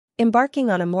Embarking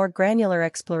on a more granular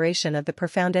exploration of the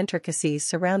profound intricacies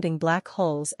surrounding black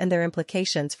holes and their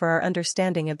implications for our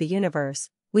understanding of the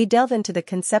universe, we delve into the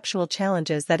conceptual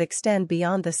challenges that extend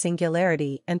beyond the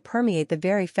singularity and permeate the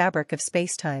very fabric of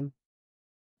spacetime.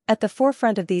 At the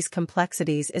forefront of these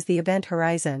complexities is the event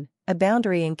horizon, a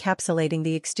boundary encapsulating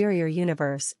the exterior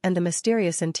universe and the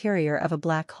mysterious interior of a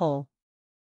black hole.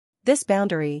 This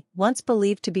boundary, once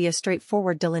believed to be a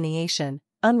straightforward delineation,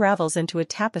 unravels into a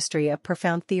tapestry of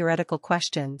profound theoretical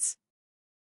questions.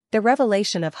 The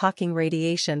revelation of Hawking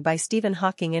radiation by Stephen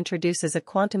Hawking introduces a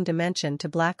quantum dimension to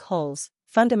black holes,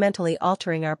 fundamentally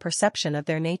altering our perception of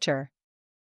their nature.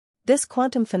 This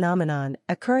quantum phenomenon,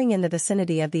 occurring in the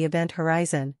vicinity of the event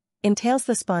horizon, entails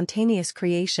the spontaneous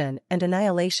creation and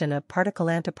annihilation of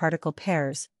particle-antiparticle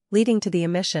pairs, leading to the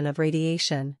emission of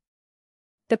radiation.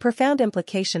 The profound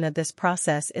implication of this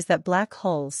process is that black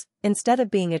holes, instead of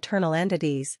being eternal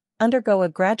entities, undergo a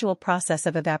gradual process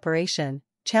of evaporation,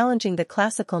 challenging the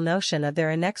classical notion of their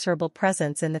inexorable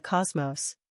presence in the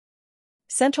cosmos.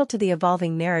 Central to the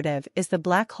evolving narrative is the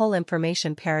black hole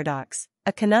information paradox,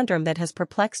 a conundrum that has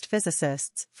perplexed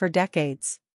physicists for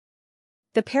decades.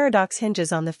 The paradox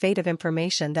hinges on the fate of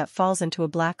information that falls into a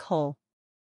black hole.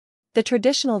 The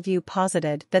traditional view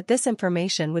posited that this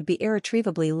information would be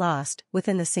irretrievably lost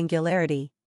within the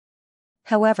singularity.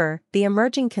 However, the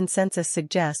emerging consensus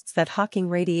suggests that Hawking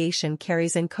radiation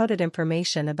carries encoded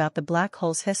information about the black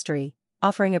hole's history,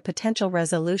 offering a potential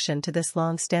resolution to this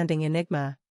long-standing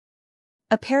enigma.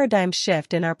 A paradigm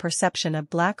shift in our perception of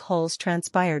black holes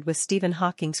transpired with Stephen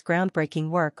Hawking's groundbreaking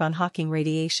work on Hawking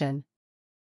radiation.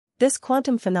 This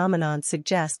quantum phenomenon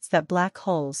suggests that black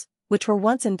holes, which were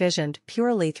once envisioned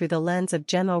purely through the lens of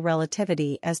general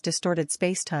relativity as distorted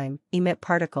spacetime, emit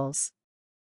particles.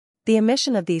 The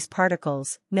emission of these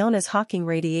particles, known as Hawking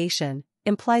radiation,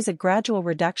 implies a gradual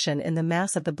reduction in the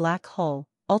mass of the black hole,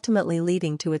 ultimately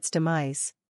leading to its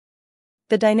demise.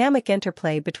 The dynamic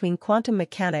interplay between quantum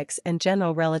mechanics and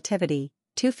general relativity,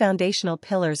 two foundational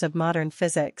pillars of modern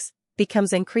physics,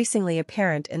 becomes increasingly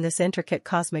apparent in this intricate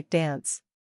cosmic dance.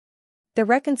 The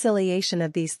reconciliation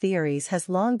of these theories has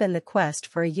long been the quest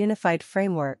for a unified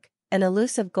framework, an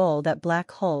elusive goal that black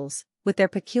holes, with their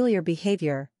peculiar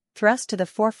behavior, thrust to the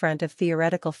forefront of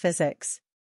theoretical physics.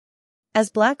 As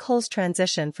black holes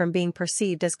transition from being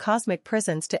perceived as cosmic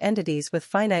prisons to entities with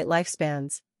finite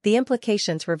lifespans, the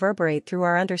implications reverberate through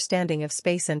our understanding of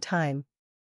space and time.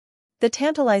 The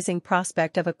tantalizing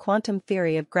prospect of a quantum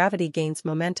theory of gravity gains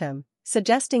momentum,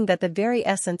 suggesting that the very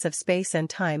essence of space and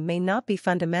time may not be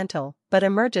fundamental, but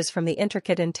emerges from the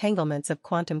intricate entanglements of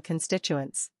quantum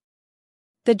constituents.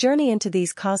 The journey into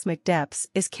these cosmic depths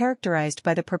is characterized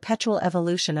by the perpetual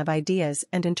evolution of ideas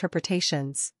and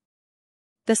interpretations.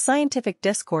 The scientific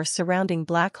discourse surrounding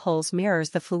black holes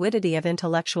mirrors the fluidity of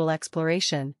intellectual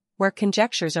exploration, where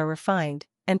conjectures are refined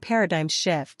and paradigms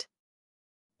shift.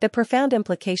 The profound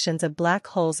implications of black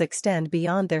holes extend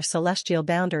beyond their celestial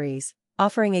boundaries,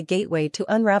 offering a gateway to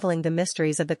unraveling the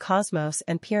mysteries of the cosmos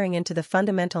and peering into the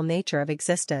fundamental nature of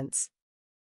existence.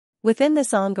 Within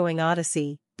this ongoing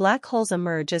odyssey, black holes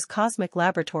emerge as cosmic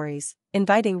laboratories,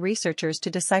 inviting researchers to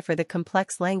decipher the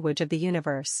complex language of the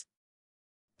universe.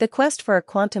 The quest for a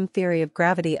quantum theory of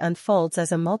gravity unfolds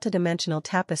as a multidimensional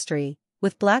tapestry,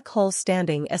 with black holes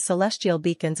standing as celestial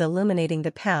beacons illuminating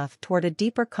the path toward a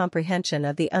deeper comprehension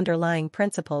of the underlying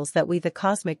principles that weave the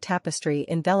cosmic tapestry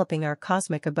enveloping our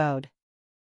cosmic abode.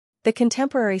 The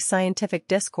contemporary scientific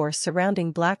discourse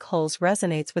surrounding black holes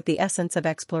resonates with the essence of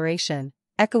exploration,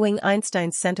 echoing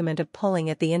Einstein's sentiment of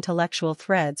pulling at the intellectual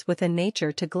threads within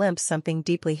nature to glimpse something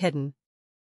deeply hidden.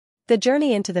 The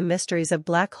journey into the mysteries of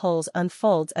black holes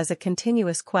unfolds as a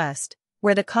continuous quest,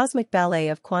 where the cosmic ballet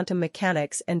of quantum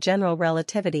mechanics and general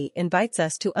relativity invites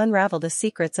us to unravel the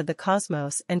secrets of the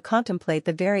cosmos and contemplate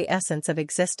the very essence of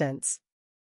existence.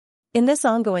 In this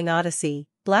ongoing odyssey,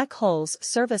 black holes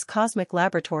serve as cosmic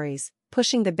laboratories,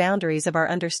 pushing the boundaries of our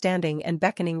understanding and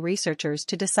beckoning researchers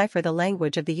to decipher the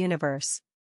language of the universe.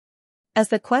 As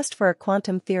the quest for a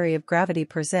quantum theory of gravity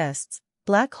persists,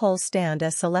 black holes stand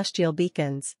as celestial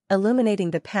beacons,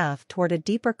 illuminating the path toward a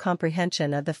deeper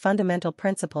comprehension of the fundamental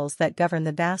principles that govern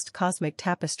the vast cosmic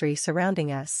tapestry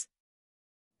surrounding us.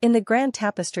 In the grand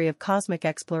tapestry of cosmic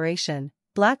exploration,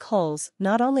 black holes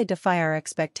not only defy our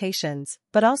expectations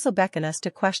but also beckon us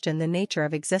to question the nature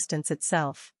of existence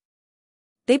itself.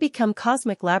 They become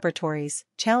cosmic laboratories,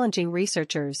 challenging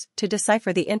researchers to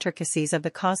decipher the intricacies of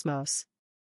the cosmos.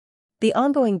 The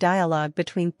ongoing dialogue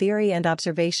between theory and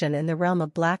observation in the realm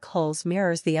of black holes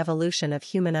mirrors the evolution of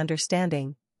human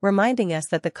understanding, reminding us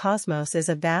that the cosmos is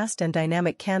a vast and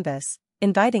dynamic canvas,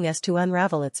 inviting us to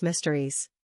unravel its mysteries.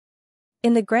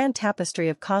 In the grand tapestry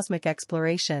of cosmic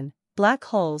exploration, black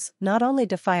holes not only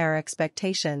defy our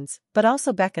expectations but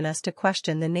also beckon us to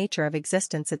question the nature of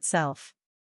existence itself.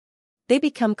 They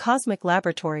become cosmic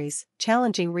laboratories,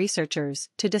 challenging researchers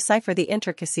to decipher the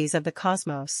intricacies of the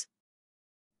cosmos.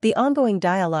 The ongoing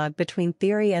dialogue between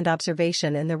theory and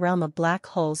observation in the realm of black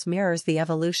holes mirrors the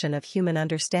evolution of human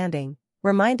understanding,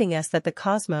 reminding us that the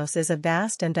cosmos is a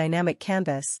vast and dynamic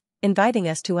canvas, inviting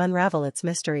us to unravel its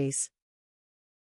mysteries.